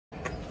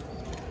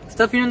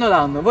sta finendo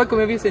l'anno, voi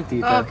come vi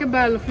sentite? Oh, che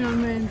bello,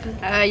 finalmente.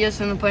 Io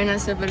sono un po' in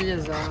ansia per gli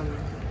esami.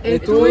 E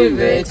tu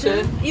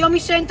invece? Io mi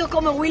sento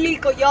come Willy il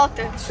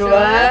coyote.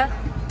 Cioè?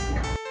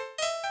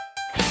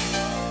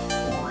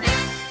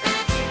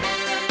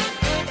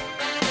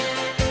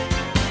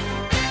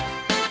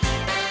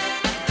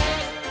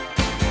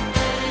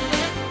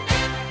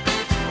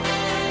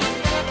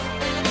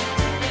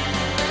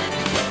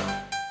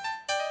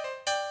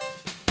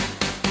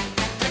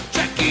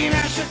 C'è chi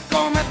nasce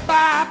come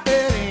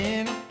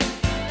Paperino,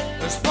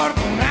 lo sport